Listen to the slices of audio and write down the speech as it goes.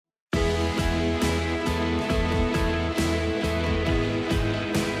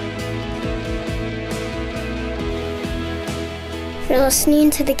You're listening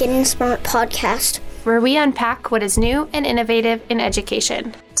to the Getting Smart podcast, where we unpack what is new and innovative in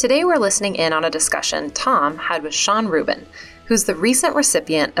education. Today we're listening in on a discussion Tom had with Sean Rubin, who's the recent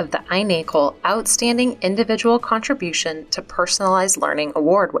recipient of the iNACOL Outstanding Individual Contribution to Personalized Learning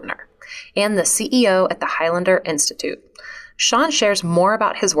Award winner, and the CEO at the Highlander Institute. Sean shares more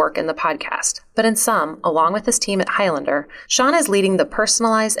about his work in the podcast, but in sum, along with his team at Highlander, Sean is leading the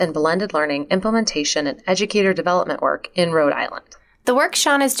personalized and blended learning implementation and educator development work in Rhode Island. The work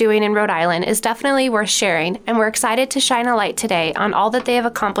Sean is doing in Rhode Island is definitely worth sharing, and we're excited to shine a light today on all that they have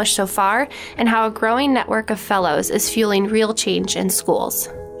accomplished so far and how a growing network of fellows is fueling real change in schools.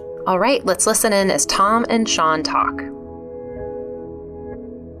 All right, let's listen in as Tom and Sean talk.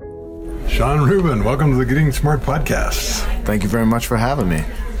 Sean Rubin, welcome to the Getting Smart podcast. Thank you very much for having me.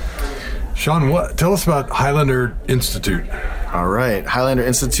 Sean, tell us about Highlander Institute. All right. Highlander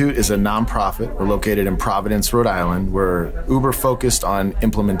Institute is a nonprofit. We're located in Providence, Rhode Island. We're uber focused on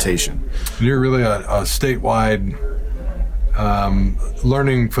implementation. You're really a statewide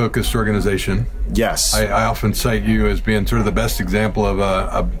learning-focused organization. Yes. I often cite you as being sort of the best example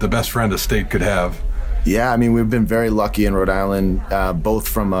of the best friend a state could have. Yeah, I mean, we've been very lucky in Rhode Island, both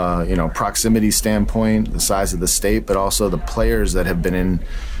from a proximity standpoint, the size of the state, but also the players that have been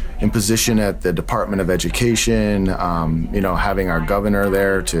in position at the Department of Education, having our governor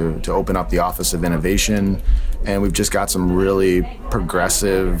there to open up the Office of Innovation. And we've just got some really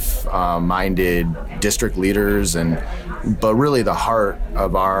progressive minded district leaders, but really the heart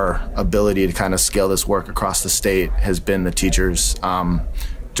of our ability to kind of scale this work across the state has been the teachers.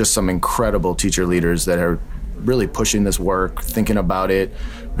 Just some incredible teacher leaders that are really pushing this work, thinking about it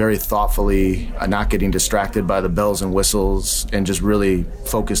very thoughtfully, not getting distracted by the bells and whistles, and just really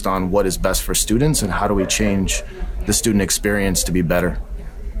focused on what is best for students and how do we change the student experience to be better.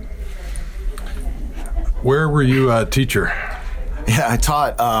 Where were you a teacher? Yeah, I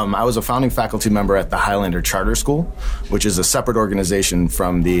taught, I was a founding faculty member at the Highlander Charter School, which is a separate organization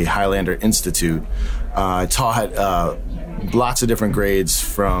from the Highlander Institute. I taught lots of different grades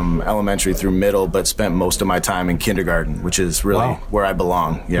from elementary through middle, but spent most of my time in kindergarten, which is really where I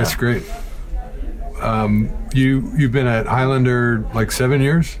belong. Yeah. That's great. You've been at Highlander like 7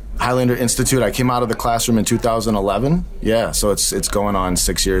 years? Highlander Institute, I came out of the classroom in 2011. Yeah, so it's going on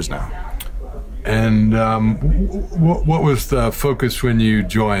 6 years now. And what was the focus when you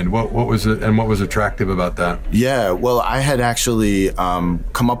joined? What was it, and what was attractive about that? Yeah, well, I had actually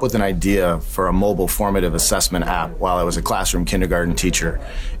come up with an idea for a mobile formative assessment app while I was a classroom kindergarten teacher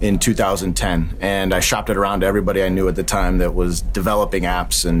in 2010, and I shopped it around to everybody I knew at the time that was developing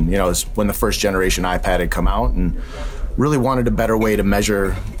apps, and it was when the first generation iPad had come out, and really wanted a better way to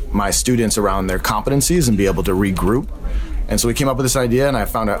measure my students around their competencies and be able to regroup. And so we came up with this idea, and I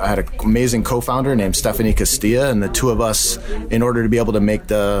had an amazing co-founder named Stephanie Castilla, and the two of us, in order to be able to make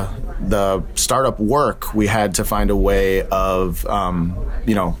the startup work, we had to find a way of,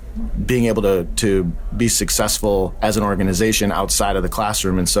 being able to be successful as an organization outside of the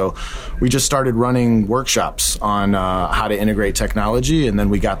classroom. And so we just started running workshops on how to integrate technology, and then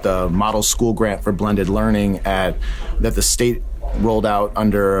we got the Model School Grant for Blended Learning that the state rolled out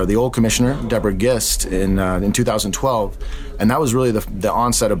under the old commissioner, Deborah Gist, in 2012. And that was really the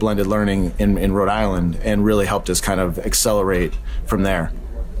onset of blended learning in Rhode Island, and really helped us kind of accelerate from there.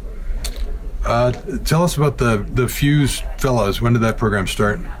 Tell us about the Fuse Fellows. When did that program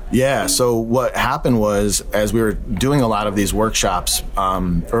start? Yeah, so what happened was, as we were doing a lot of these workshops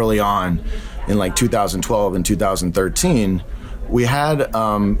early on in like 2012 and 2013, we had,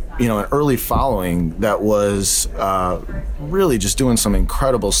 an early following that was really just doing some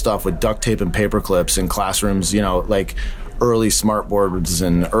incredible stuff with duct tape and paper clips in classrooms, like early smartboards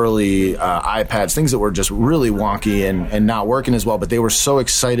and early iPads, things that were just really wonky and not working as well. But they were so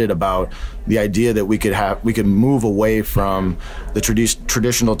excited about the idea that we could move away from the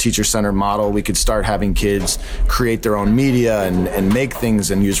traditional teacher-centered model. We could start having kids create their own media and make things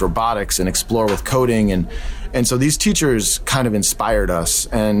and use robotics and explore with coding. And so these teachers kind of inspired us,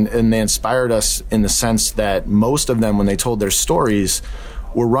 and they inspired us in the sense that most of them, when they told their stories,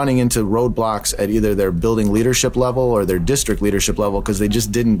 were running into roadblocks at either their building leadership level or their district leadership level, because they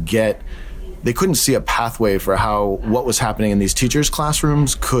just they couldn't see a pathway for how what was happening in these teachers'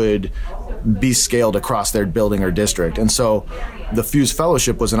 classrooms could be scaled across their building or district. And so the Fuse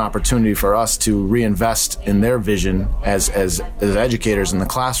Fellowship was an opportunity for us to reinvest in their vision as educators in the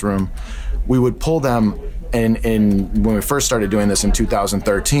classroom. We would pull them, and when we first started doing this in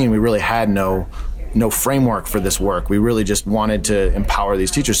 2013, we really had no framework for this work. We really just wanted to empower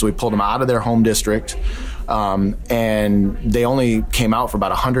these teachers. So we pulled them out of their home district, And they only came out for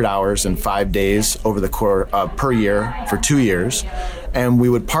about 100 hours and 5 days over the per year for 2 years. And we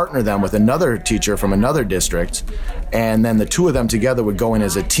would partner them with another teacher from another district, and then the two of them together would go in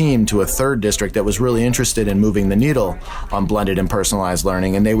as a team to a third district that was really interested in moving the needle on blended and personalized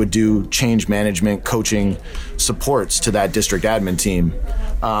learning, and they would do change management, coaching supports to that district admin team.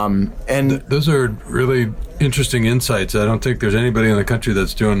 And those are really interesting insights. I don't think there's anybody in the country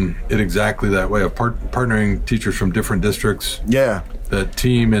that's doing it exactly that way, of partnering teachers from different districts. Yeah. That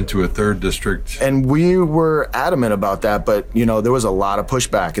team into a third district. And we were adamant about that, but there was a lot of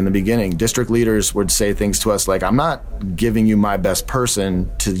pushback in the beginning. District leaders would say things to us like, I'm not giving you my best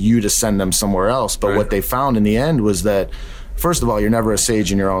person to you to send them somewhere else. But what they found in the end was that, first of all, you're never a sage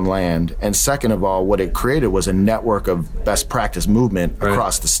in your own land. And second of all, what it created was a network of best practice movement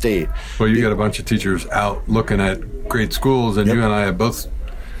across the state. Well, you got a bunch of teachers out looking at great schools, and you and I have both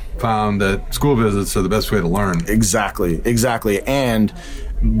found that school visits are the best way to learn. Exactly. And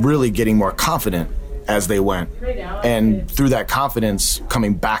really getting more confident as they went. And through that confidence,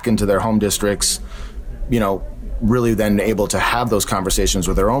 coming back into their home districts, really then able to have those conversations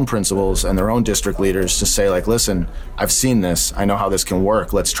with their own principals and their own district leaders to say, like, listen, I've seen this. I know how this can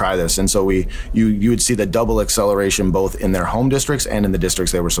work. Let's try this. And so you would see the double acceleration both in their home districts and in the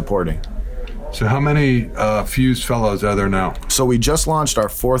districts they were supporting. So how many Fuse Fellows are there now? So we just launched our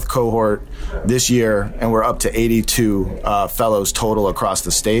 4th cohort this year, and we're up to 82 fellows total across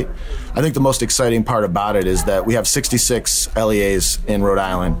the state. I think the most exciting part about it is that we have 66 LEAs in Rhode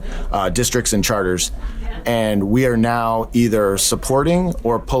Island, districts and charters, and we are now either supporting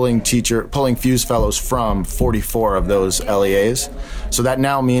or pulling Fuse Fellows from 44 of those LEAs. So that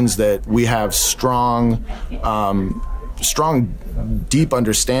now means that we have strong, deep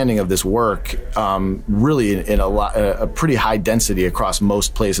understanding of this work, really in a pretty high density across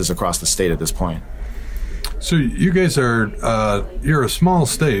most places across the state at this point. So you guys you're a small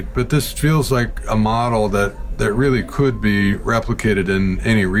state, but this feels like a model that really could be replicated in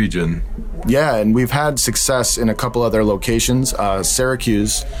any region. Yeah, and we've had success in a couple other locations.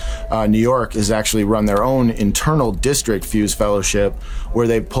 Syracuse, New York, has actually run their own internal district Fuse Fellowship, where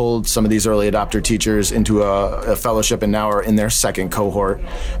they pulled some of these early adopter teachers into a fellowship and now are in their 2nd cohort.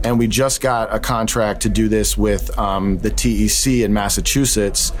 And we just got a contract to do this with the TEC in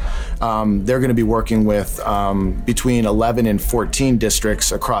Massachusetts. They're going to be working with between 11 and 14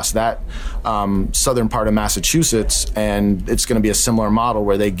 districts across that southern part of Massachusetts, and it's going to be a similar model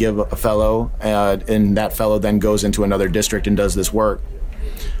where they give a fellow, and that fellow then goes into another district and does this work.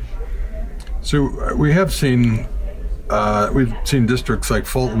 So we have seen we've seen districts like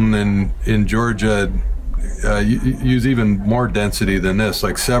Fulton and in Georgia use even more density than this,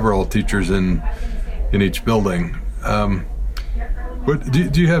 like several teachers in each building. But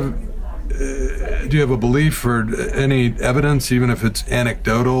do you have a belief or any evidence, even if it's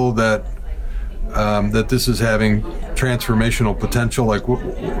anecdotal, that this is having transformational potential? Like,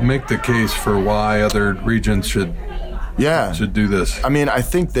 make the case for why other regions should do this. I mean, I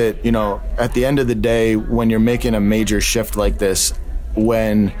think that, at the end of the day, when you're making a major shift like this,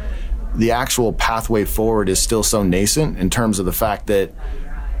 when the actual pathway forward is still so nascent in terms of the fact that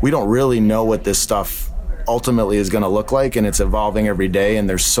we don't really know what this stuff ultimately is going to look like, and it's evolving every day, and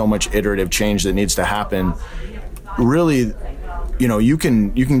there's so much iterative change that needs to happen. Really, you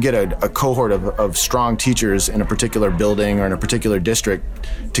can get a cohort of strong teachers in a particular building or in a particular district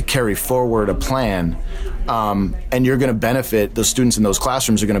to carry forward a plan, and you're going to benefit, the students in those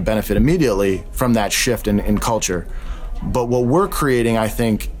classrooms are going to benefit immediately from that shift in culture. But what we're creating, I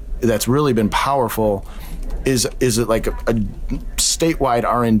think, that's really been powerful is like a statewide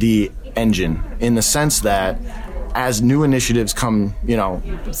R&D engine, in the sense that as new initiatives come,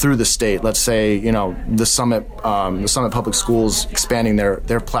 through the state, let's say, the Summit Public Schools expanding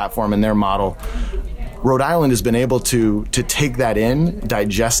their platform and their model, Rhode Island has been able to take that in,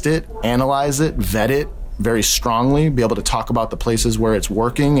 digest it, analyze it, vet it very strongly, be able to talk about the places where it's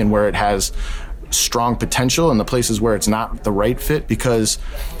working and where it has strong potential and the places where it's not the right fit, because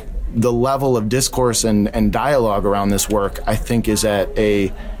the level of discourse and dialogue around this work, I think, is at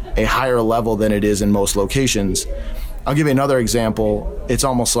a higher level than it is in most locations. I'll give you another example. It's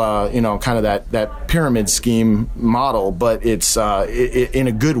almost, kind of that pyramid scheme model, but it's in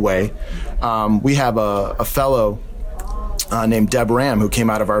a good way. We have a fellow named Deb Ram, who came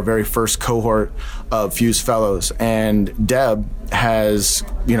out of our very first cohort of Fuse Fellows. And Deb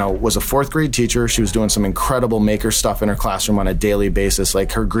was a fourth grade teacher. She was doing some incredible maker stuff in her classroom on a daily basis.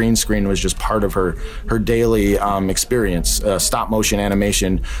 Like, her green screen was just part of her daily experience. Stop motion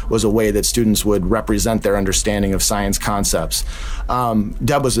animation was a way that students would represent their understanding of science concepts.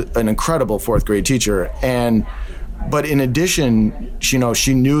 Deb was an incredible fourth grade teacher, but in addition, she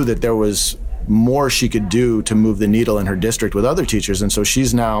knew that there was more she could do to move the needle in her district with other teachers. And so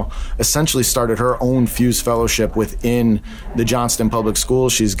she's now essentially started her own Fuse Fellowship within the Johnston Public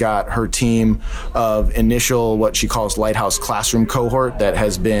Schools. She's got her team of initial, what she calls Lighthouse Classroom cohort, that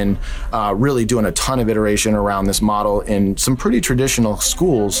has been really doing a ton of iteration around this model in some pretty traditional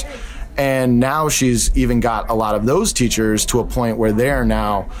schools. And now she's even got a lot of those teachers to a point where they're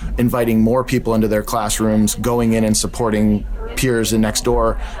now inviting more people into their classrooms, going in and supporting peers in next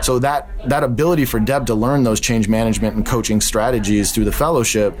door. So that ability for Deb to learn those change management and coaching strategies through the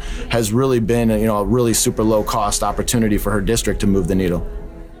fellowship has really been a really super low cost opportunity for her district to move the needle.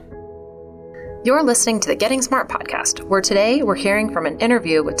 You're listening to the Getting Smart podcast, where today we're hearing from an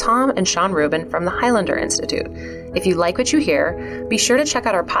interview with Tom and Sean Rubin from the Highlander Institute. If you like what you hear, be sure to check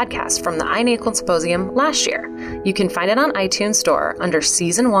out our podcast from the iNACOL Symposium last year. You can find it on iTunes Store under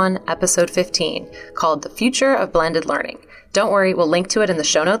Season 1, Episode 15, called The Future of Blended Learning. Don't worry, we'll link to it in the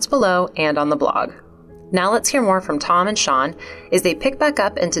show notes below and on the blog. Now let's hear more from Tom and Sean as they pick back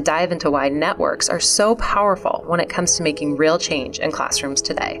up and to dive into why networks are so powerful when it comes to making real change in classrooms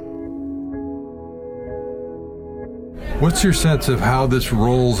today. What's your sense of how this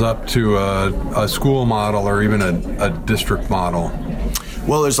rolls up to a school model or even a district model?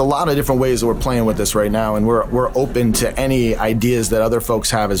 Well, there's a lot of different ways that we're playing with this right now, and we're open to any ideas that other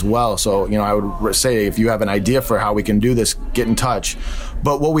folks have as well. So, I would say if you have an idea for how we can do this, get in touch.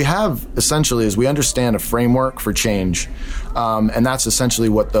 But what we have essentially is we understand a framework for change, and that's essentially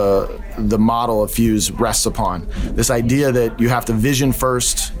what the model of Fuse rests upon. This idea that you have to vision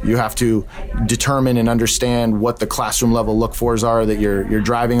first, you have to determine and understand what the classroom level look-fors are that you're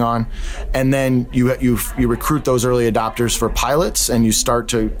driving on, and then you recruit those early adopters for pilots, and you start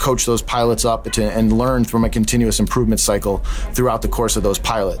to coach those pilots up and learn from a continuous improvement cycle throughout the course of those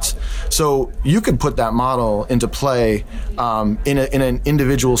pilots. So you can put that model into play in an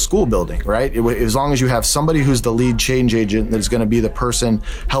individual school building, right? As long as you have somebody who's the lead change agent that's going to be the person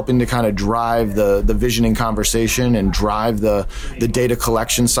helping to kind of drive the visioning conversation and drive the data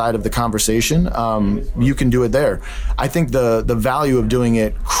collection side of the conversation, you can do it there. I think the value of doing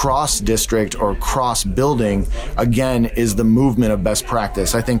it cross-district or cross-building, again, is the movement of best practice.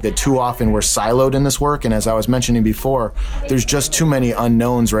 I think that too often we're siloed in this work, and as I was mentioning before, there's just too many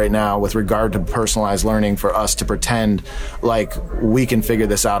unknowns right now with regard to personalized learning for us to pretend like we can figure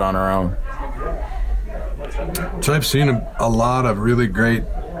this out on our own. So I've seen a lot of really great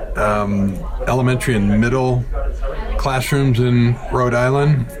elementary and middle classrooms in Rhode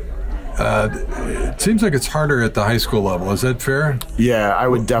Island. It seems like it's harder at the high school level. Is that fair? Yeah, I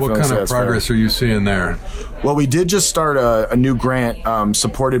would definitely say that's fair. What kind of progress are you seeing there? Well, we did just start a new grant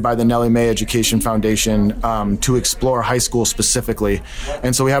supported by the Nellie Mae Education Foundation to explore high school specifically.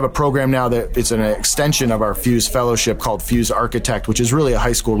 And so we have a program now that it's an extension of our Fuse Fellowship called Fuse Architect, which is really a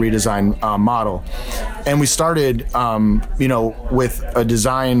high school redesign model. And we started, with a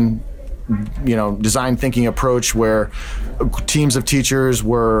design thinking approach where teams of teachers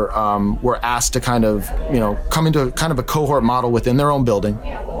were asked to kind of, come into kind of a cohort model within their own building.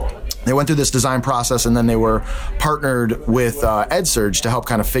 They went through this design process, and then they were partnered with EdSurge to help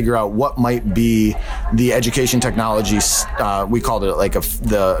kind of figure out what might be the education technologies. We called it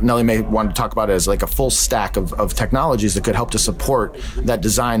the Nellie Mae wanted to talk about it as like a full stack of technologies that could help to support that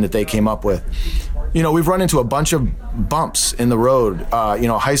design that they came up with. We've run into a bunch of bumps in the road.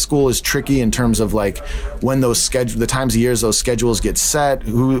 High school is tricky in terms of like when the times of years those schedules get set,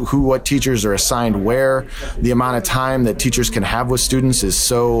 what teachers are assigned where. The amount of time that teachers can have with students is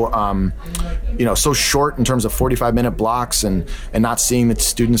so short in terms of 45-minute blocks and not seeing the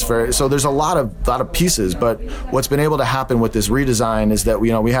students so there's a lot of pieces. But what's been able to happen with this redesign is that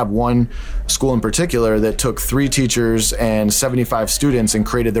we have one school in particular that took 3 teachers and 75 students and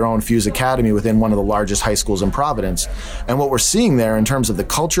created their own Fuse Academy within one of the largest high schools in Providence. And what we're seeing there in terms of the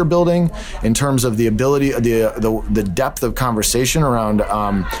culture building, in terms of the ability, the depth of conversation around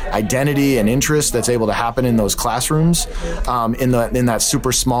identity and interest that's able to happen in those classrooms, in that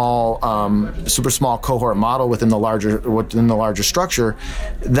super small cohort model within the larger structure,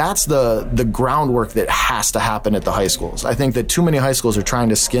 that's the groundwork that has to happen at the high schools. I think that too many high schools are trying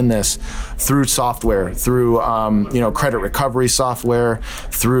to skin this through software, through credit recovery software,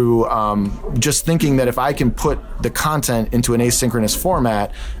 through just thinking that if I can put the content into an asynchronous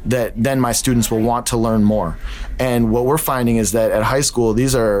format, that then my students will want to learn more. And what we're finding is that at high school,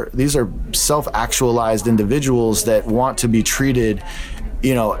 these are self-actualized individuals that want to be treated,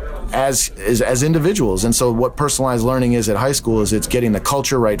 as individuals. And so what personalized learning is at high school is it's getting the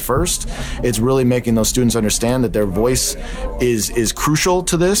culture right first. It's really making those students understand that their voice is crucial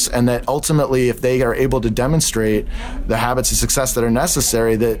to this, and that ultimately if they are able to demonstrate the habits of success that are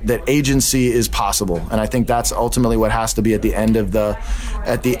necessary, that agency is possible. And I think that's ultimately what has to be at the end of the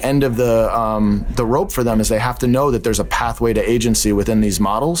rope for them, is they have to know that there's a pathway to agency within these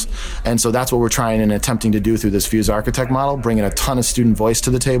models. And so that's what we're trying and attempting to do through this Fuse Architect model, bringing a ton of student voice to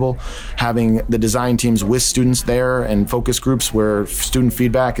the table, having the design teams with students there and focus groups where student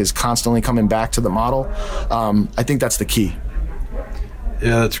feedback is constantly coming back to the model. I think that's the key.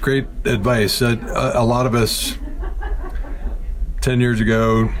 Yeah, that's great advice. A lot of us 10 years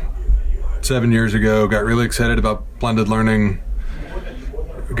ago, 7 years ago, got really excited about blended learning,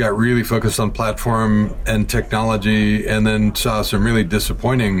 got really focused on platform and technology, and then saw some really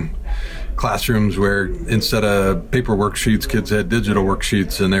disappointing classrooms where instead of paper worksheets, kids had digital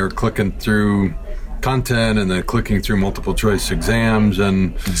worksheets, and they were clicking through content and then clicking through multiple choice exams,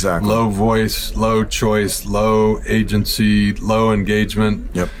 and low voice, low choice, low agency, low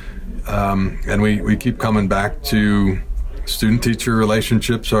engagement. Yep. And we keep coming back to student-teacher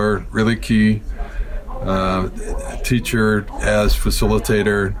relationships are really key. Teacher as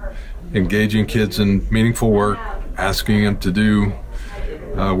facilitator, engaging kids in meaningful work, asking them to do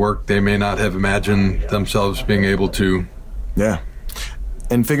work they may not have imagined themselves being able to. Yeah.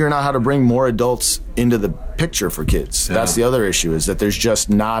 And figuring out how to bring more adults into the picture for kids. Yeah. That's the other issue, is that there's just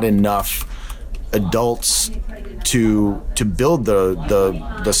not enough adults to build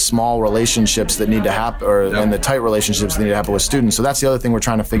the small relationships that need to happen, and the tight relationships that need to happen with students. So that's the other thing we're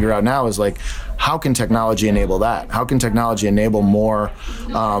trying to figure out now, is like, how can technology enable that? How can technology enable more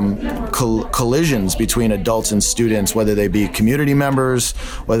collisions between adults and students, whether they be community members,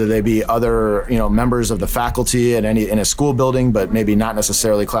 whether they be other members of the faculty in a school building, but maybe not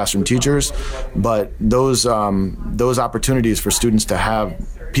necessarily classroom teachers, but those opportunities for students to have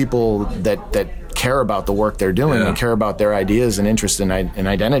people that care about the work they're doing and care about their ideas and interests and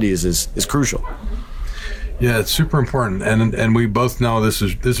identities is crucial. Yeah, it's super important, and we both know this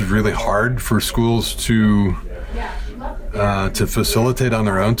is really hard for schools to facilitate on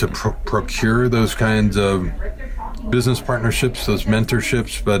their own, to procure those kinds of business partnerships, those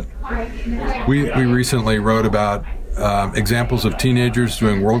mentorships. But we recently wrote about examples of teenagers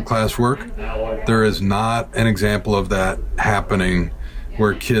doing world-class work. There is not an example of that happening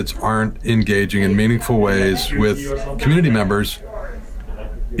where kids aren't engaging in meaningful ways with community members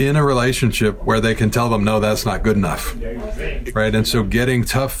in a relationship where they can tell them, no, that's not good enough, right? And so getting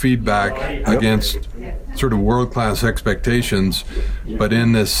tough feedback against sort of world-class expectations, but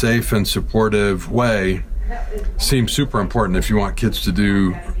in this safe and supportive way, seems super important if you want kids to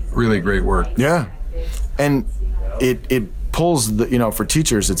do really great work. Yeah, and it pulls for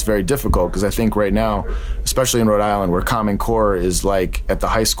teachers, it's very difficult, because I think right now, especially in Rhode Island, where Common Core is like at the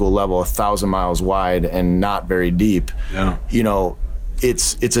high school level 1,000 miles wide and not very deep. Yeah.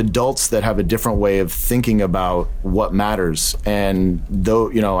 It's adults that have a different way of thinking about what matters. And though,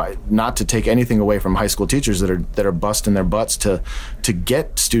 not to take anything away from high school teachers that are busting their butts to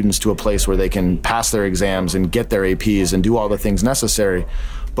get students to a place where they can pass their exams and get their APs and do all the things necessary.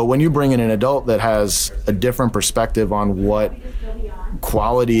 But when you bring in an adult that has a different perspective on what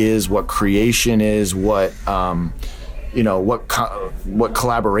quality is, what creation is, what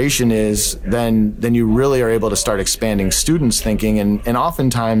collaboration is, then you really are able to start expanding students' thinking, and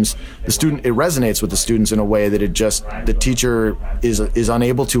oftentimes it resonates with the students in a way that the teacher is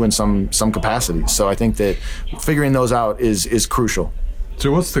unable to in some capacity. So I think that figuring those out is crucial.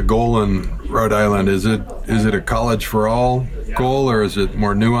 So what's the goal in Rhode Island? Is it a college for all goal, or is it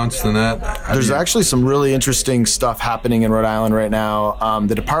more nuanced than that? There's actually some really interesting stuff happening in Rhode Island right now.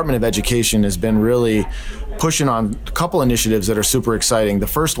 The Department of Education has been really pushing on a couple initiatives that are super exciting. The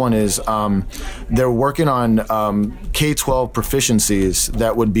first one is they're working on K-12 proficiencies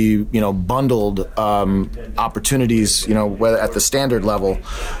that would be bundled opportunities whether at the standard level,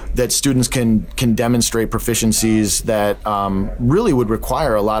 that students can demonstrate proficiencies that really would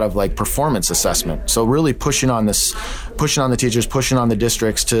require a lot of performance assessment. So really pushing on the teachers, pushing on the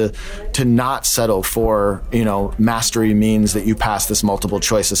districts to not settle for mastery means that you pass this multiple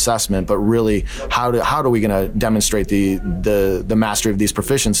choice assessment, but really how are we going to demonstrate the mastery of these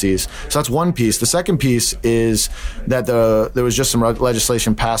proficiencies. So that's one piece. The second piece is that there was just some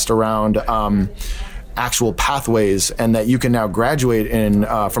legislation passed around actual pathways, and that you can now graduate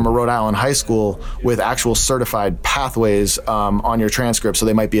from a Rhode Island high school with actual certified pathways on your transcript. So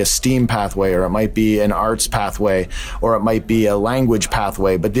they might be a STEAM pathway, or it might be an arts pathway, or it might be a language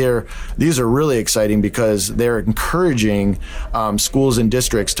pathway. But these are really exciting because they're encouraging schools and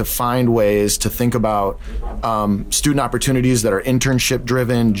districts to find ways to think about student opportunities that are internship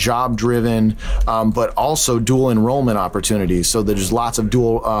driven, job driven, but also dual enrollment opportunities. So there's lots of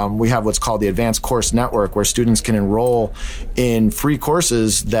we have what's called the Advanced Course Network, where students can enroll in free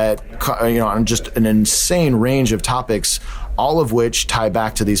courses that, on just an insane range of topics, all of which tie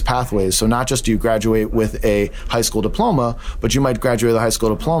back to these pathways. So not just do you graduate with a high school diploma, but you might graduate with a high school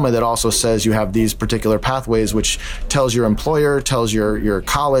diploma that also says you have these particular pathways, which tells your employer, tells your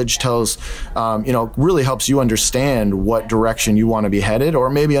college, tells, really helps you understand what direction you want to be headed, or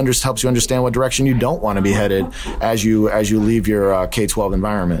maybe helps you understand what direction you don't want to be headed as you leave your K-12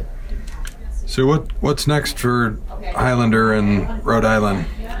 environment. So what's next for Highlander and Rhode Island?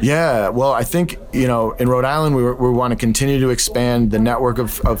 Yeah, well, I think, in Rhode Island, we want to continue to expand the network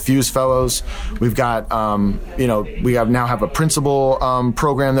of Fuse Fellows. We've got, we now have a principal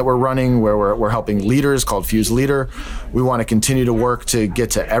program that we're running where we're helping leaders called Fuse Leader. We want to continue to work to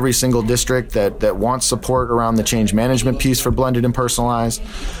get to every single district that wants support around the change management piece for blended and personalized.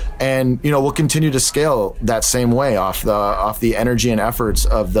 And we'll continue to scale that same way off the energy and efforts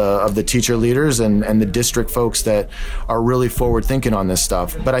of the teacher leaders and the district folks that are really forward thinking on this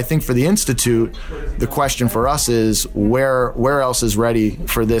stuff. But I think for the Institute, the question for us is where else is ready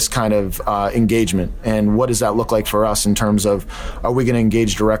for this kind of engagement, and what does that look like for us in terms of, are we going to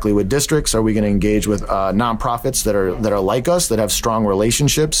engage directly with districts? Are we going to engage with nonprofits that are like us, that have strong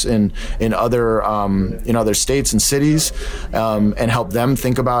relationships in other states and cities, and help them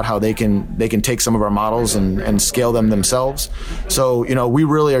think about how they can take some of our models and scale them themselves? So we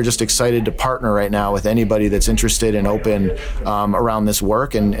really are just excited to partner right now with anybody that's interested and open around this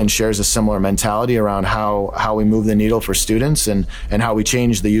work and shares a similar mentality around how we move the needle for students and how we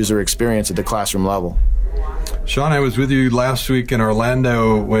change the user experience at the classroom level. Sean, I was with you last week in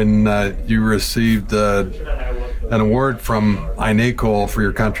Orlando when you received an award from iNACOL for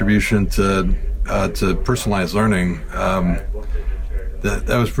your contribution to personalized learning.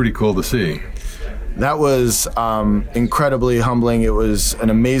 That was pretty cool to see. That was incredibly humbling. It was an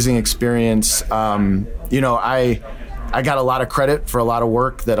amazing experience. I got a lot of credit for a lot of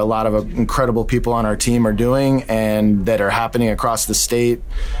work that a lot of incredible people on our team are doing and that are happening across the state.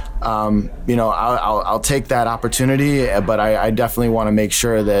 I'll take that opportunity, but I definitely want to make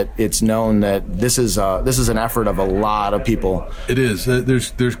sure that it's known that this is an effort of a lot of people. It is.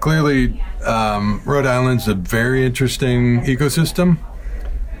 There's clearly Rhode Island's a very interesting ecosystem.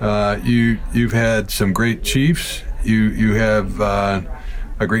 You've had some great chiefs. You have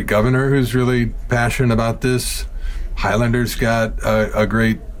a great governor who's really passionate about this. Highlander's got a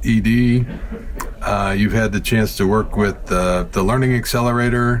great ED. You've had the chance to work with the Learning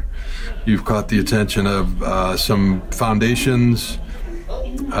Accelerator. You've caught the attention of some foundations.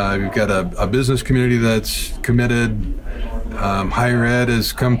 You've got a business community that's committed. Higher ed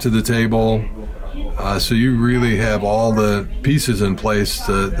has come to the table. So you really have all the pieces in place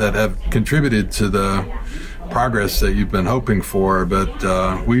that have contributed to the progress that you've been hoping for.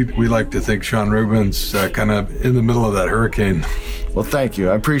 But we like to think Sean Rubin's kind of in the middle of that hurricane. Well, thank you.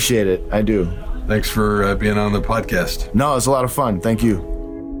 I appreciate it. I do. Thanks for being on the podcast. No, it was a lot of fun. Thank you.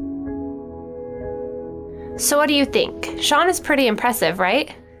 So what do you think? Sean is pretty impressive,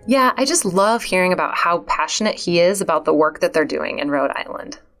 right? Yeah, I just love hearing about how passionate he is about the work that they're doing in Rhode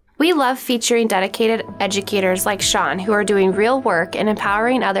Island. We love featuring dedicated educators like Sean who are doing real work and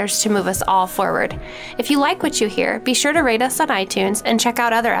empowering others to move us all forward. If you like what you hear, be sure to rate us on iTunes and check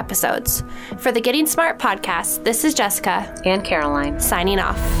out other episodes. For the Getting Smart podcast, this is Jessica and Caroline signing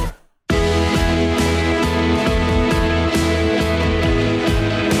off.